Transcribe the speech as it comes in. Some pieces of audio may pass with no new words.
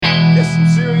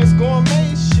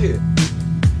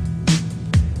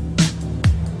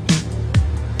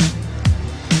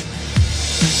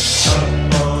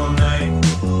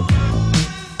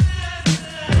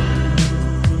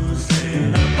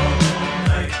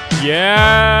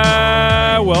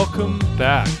Yeah, welcome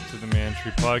back to the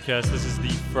Mantry podcast. This is the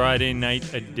Friday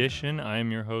night edition. I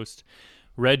am your host,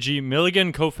 Reggie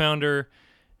Milligan, co-founder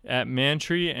at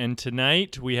Mantry, and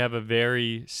tonight we have a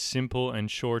very simple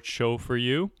and short show for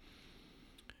you.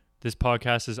 This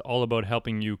podcast is all about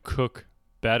helping you cook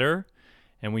better,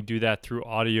 and we do that through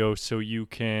audio so you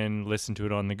can listen to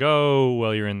it on the go,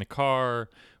 while you're in the car,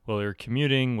 while you're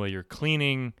commuting, while you're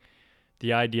cleaning.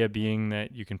 The idea being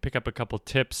that you can pick up a couple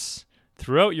tips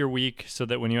throughout your week so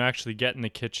that when you actually get in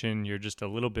the kitchen, you're just a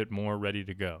little bit more ready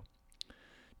to go.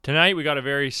 Tonight, we got a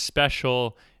very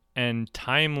special and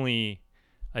timely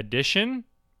edition.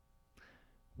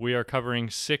 We are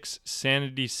covering 6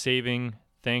 sanity-saving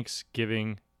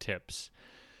Thanksgiving tips.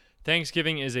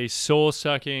 Thanksgiving is a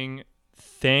soul-sucking,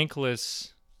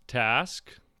 thankless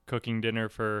task, cooking dinner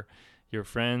for your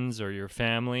friends or your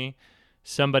family.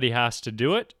 Somebody has to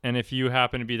do it, and if you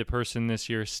happen to be the person this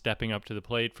year stepping up to the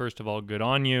plate, first of all, good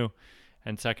on you,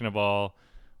 and second of all,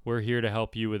 we're here to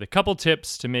help you with a couple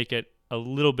tips to make it a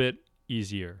little bit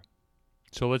easier.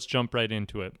 So let's jump right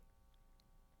into it.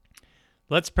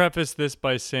 Let's preface this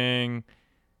by saying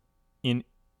in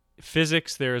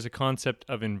physics, there is a concept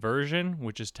of inversion,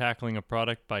 which is tackling a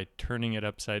product by turning it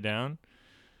upside down.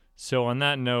 So on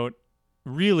that note,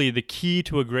 really the key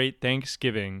to a great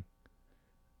Thanksgiving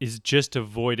is just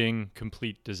avoiding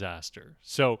complete disaster.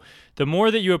 So the more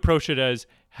that you approach it as,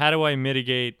 how do I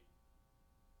mitigate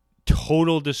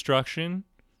total destruction,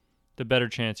 the better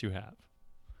chance you have.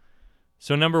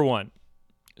 So number 1,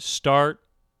 start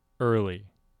early.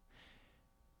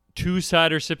 2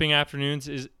 cider sipping afternoons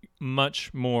is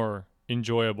much more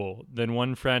enjoyable than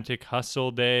one frantic hustle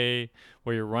day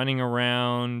where you're running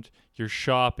around, you're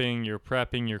shopping, you're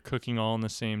prepping, you're cooking all in the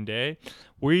same day.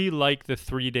 We like the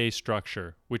 3-day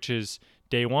structure, which is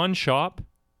day 1, shop,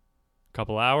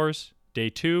 couple hours, day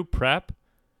 2, prep,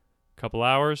 couple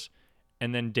hours,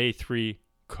 and then day 3,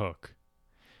 cook.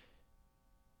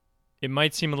 It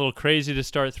might seem a little crazy to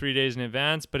start 3 days in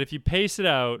advance, but if you pace it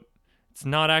out, it's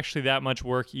not actually that much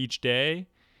work each day,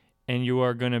 and you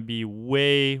are going to be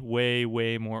way, way,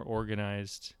 way more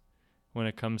organized when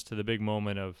it comes to the big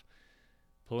moment of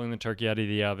pulling the turkey out of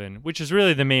the oven, which is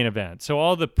really the main event. So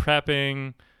all the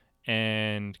prepping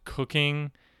and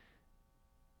cooking,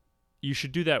 you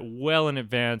should do that well in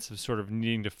advance of sort of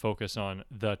needing to focus on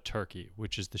the turkey,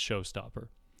 which is the showstopper.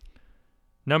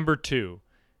 Number 2,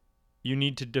 you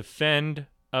need to defend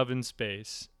oven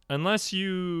space. Unless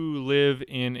you live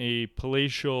in a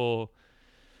palatial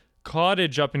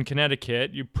cottage up in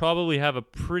Connecticut, you probably have a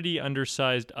pretty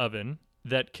undersized oven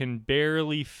that can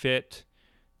barely fit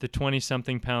the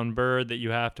 20-something pound bird that you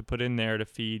have to put in there to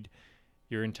feed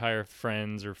your entire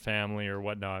friends or family or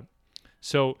whatnot.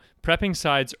 So prepping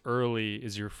sides early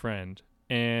is your friend.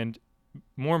 And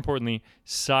more importantly,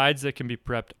 sides that can be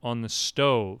prepped on the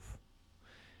stove.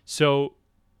 So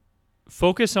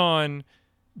focus on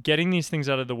getting these things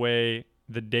out of the way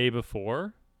the day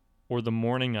before or the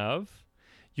morning of.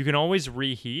 You can always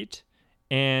reheat,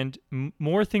 and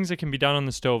more things that can be done on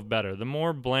the stove, better. The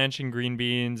more blanching green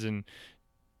beans and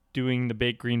doing the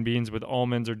baked green beans with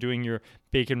almonds or doing your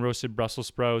bacon roasted Brussels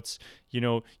sprouts,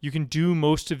 you can do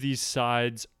most of these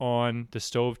sides on the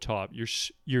stovetop.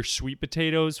 Your sweet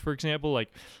potatoes, for example,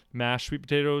 like mashed sweet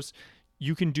potatoes,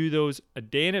 you can do those a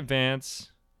day in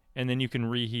advance, and then you can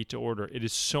reheat to order. It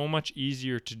is so much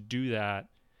easier to do that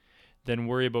than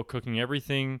worry about cooking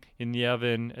everything in the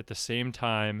oven at the same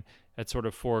time at sort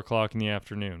of 4 o'clock in the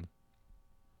afternoon.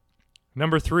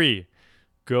 Number 3,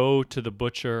 go to the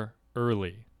butcher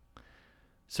early.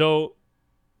 So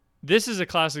this is a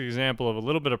classic example of a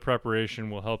little bit of preparation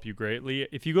will help you greatly.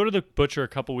 If you go to the butcher a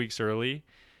couple weeks early,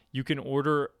 you can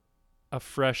order a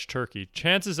fresh turkey.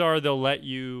 Chances are they'll let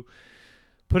you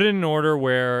put it in an order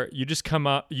where you just come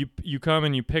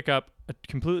and you pick up a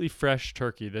completely fresh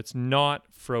turkey that's not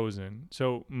frozen.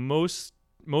 So most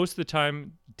of the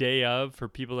time, day of, for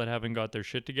people that haven't got their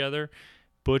shit together,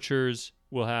 butchers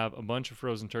will have a bunch of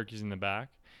frozen turkeys in the back.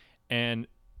 And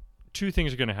 2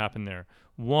 things are going to happen there.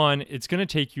 1, it's going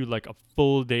to take you like a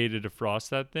full day to defrost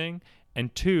that thing.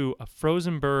 And 2, a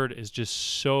frozen bird is just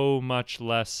so much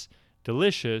less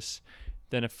delicious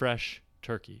than a fresh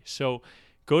turkey. So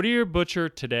go to your butcher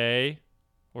today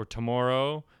or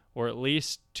tomorrow or at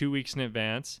least 2 weeks in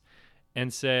advance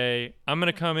and say, I'm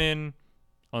going to come in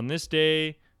on this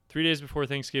day, 3 days before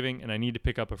Thanksgiving, and I need to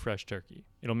pick up a fresh turkey.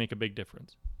 It'll make a big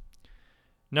difference.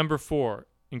 Number 4,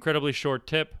 incredibly short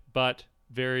tip, but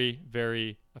very,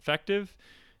 very effective.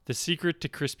 The secret to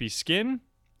crispy skin: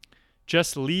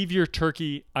 just leave your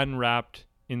turkey unwrapped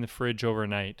in the fridge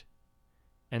overnight,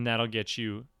 and that'll get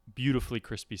you beautifully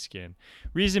crispy skin.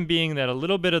 Reason being that a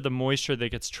little bit of the moisture that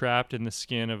gets trapped in the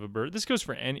skin of a bird, this goes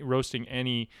for roasting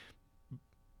any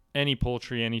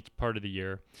poultry, any part of the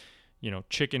year,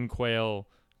 chicken, quail,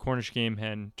 Cornish game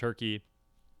hen, turkey.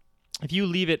 If you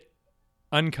leave it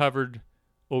uncovered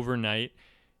overnight,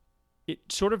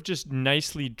 it sort of just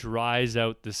nicely dries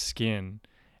out the skin.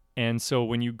 And so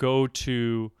when you go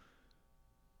to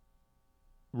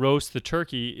roast the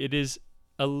turkey, it is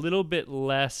a little bit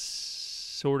less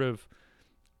sort of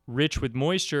rich with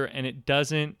moisture, and it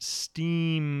doesn't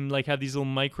steam, like have these little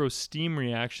micro steam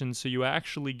reactions. So you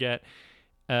actually get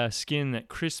a skin that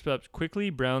crisps up quickly,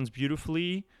 browns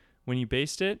beautifully when you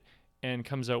baste it, and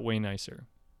comes out way nicer.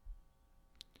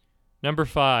 Number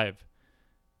 5,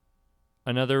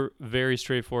 another very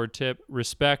straightforward tip: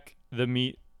 respect the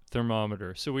meat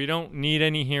thermometer. So we don't need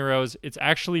any heroes. It's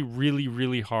actually really,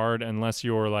 really hard unless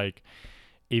you're like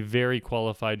a very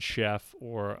qualified chef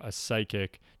or a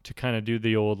psychic to kind of do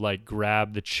the old like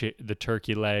grab the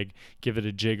turkey leg, give it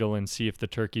a jiggle, and see if the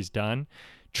turkey's done.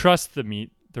 Trust the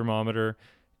meat thermometer.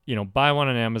 Buy one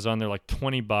on Amazon. They're like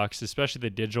 $20, especially the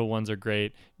digital ones are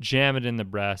great. Jam it in the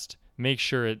breast. Make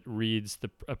sure it reads the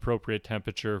appropriate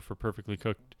temperature for perfectly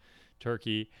cooked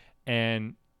turkey,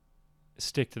 and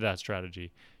stick to that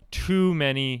strategy. Too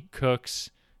many cooks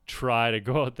try to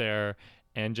go out there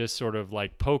and just sort of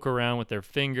like poke around with their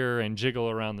finger and jiggle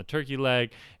around the turkey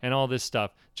leg and all this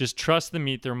stuff. Just trust the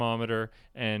meat thermometer.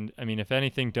 And I mean, if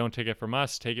anything, don't take it from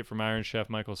us. Take it from Iron Chef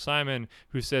Michael Simon,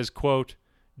 who says, quote,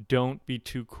 "Don't be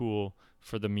too cool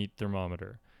for the meat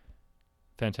thermometer."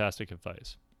 Fantastic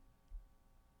advice.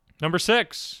 Number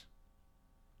 6,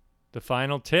 the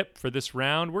final tip for this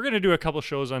round. We're going to do a couple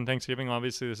shows on Thanksgiving.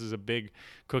 Obviously, this is a big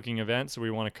cooking event, so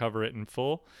we want to cover it in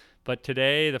full. But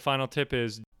today, the final tip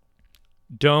is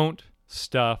don't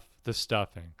stuff the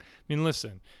stuffing. I mean,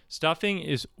 listen, stuffing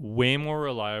is way more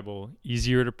reliable,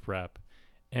 easier to prep,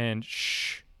 and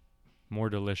more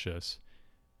delicious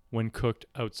when cooked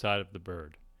outside of the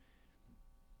bird.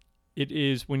 It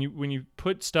is when you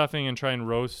put stuffing and try and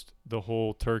roast the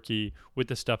whole turkey with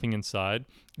the stuffing inside,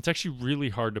 it's actually really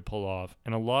hard to pull off.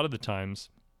 And a lot of the times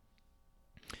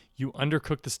you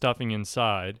undercook the stuffing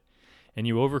inside and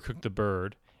you overcook the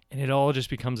bird, and it all just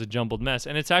becomes a jumbled mess.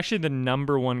 And it's actually the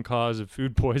number one cause of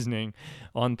food poisoning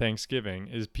on Thanksgiving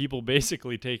is people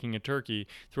basically taking a turkey,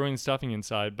 throwing the stuffing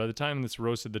inside. By the time it's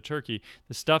roasted the turkey,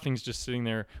 the stuffing's just sitting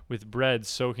there with bread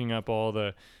soaking up all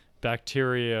the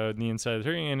bacteria in the inside of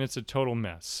the turkey, and it's a total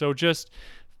mess. So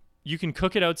you can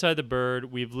cook it outside the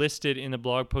bird. We've listed in the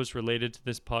blog post related to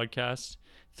this podcast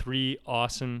 3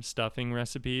 awesome stuffing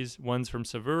recipes. One's from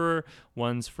Savourer,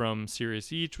 one's from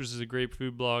Serious Eats, which is a great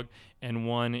food blog, and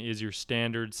one is your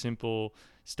standard simple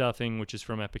stuffing, which is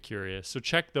from Epicurious. So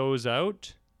check those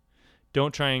out.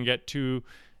 Don't try and get too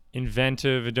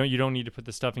inventive. You don't need to put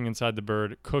the stuffing inside the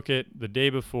bird. Cook it the day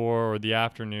before or the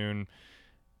afternoon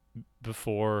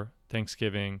before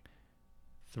Thanksgiving.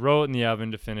 Throw it in the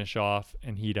oven to finish off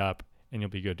and heat up, and you'll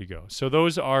be good to go. So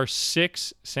those are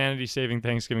 6 sanity-saving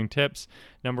Thanksgiving tips.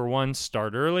 Number 1,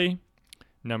 start early.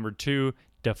 Number 2,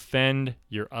 defend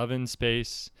your oven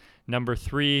space. Number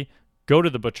 3, go to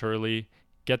the butcher early.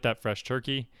 Get that fresh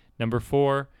turkey. Number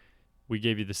 4, we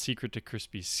gave you the secret to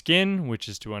crispy skin, which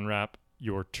is to unwrap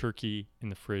your turkey in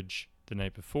the fridge the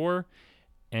night before.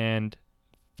 And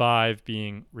 5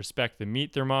 being respect the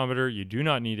meat thermometer. You do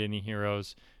not need any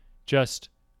heroes. Just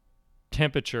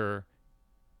temperature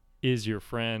is your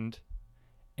friend.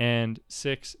 And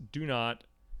 6, do not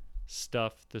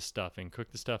stuff the stuffing.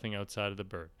 Cook the stuffing outside of the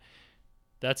bird.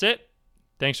 That's it.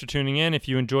 Thanks for tuning in. If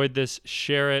you enjoyed this,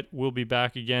 share it. We'll be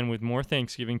back again with more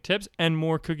Thanksgiving tips and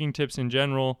more cooking tips in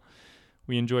general.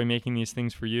 We enjoy making these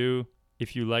things for you.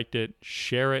 If you liked it,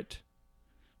 share it.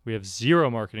 We have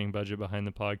 0 marketing budget behind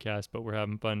the podcast, but we're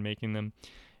having fun making them.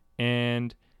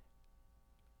 And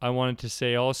I wanted to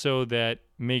say also that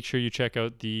make sure you check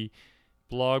out the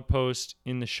blog post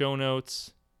in the show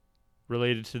notes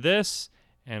related to this,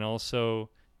 and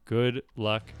also good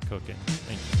luck cooking.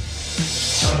 Thank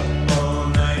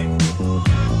you.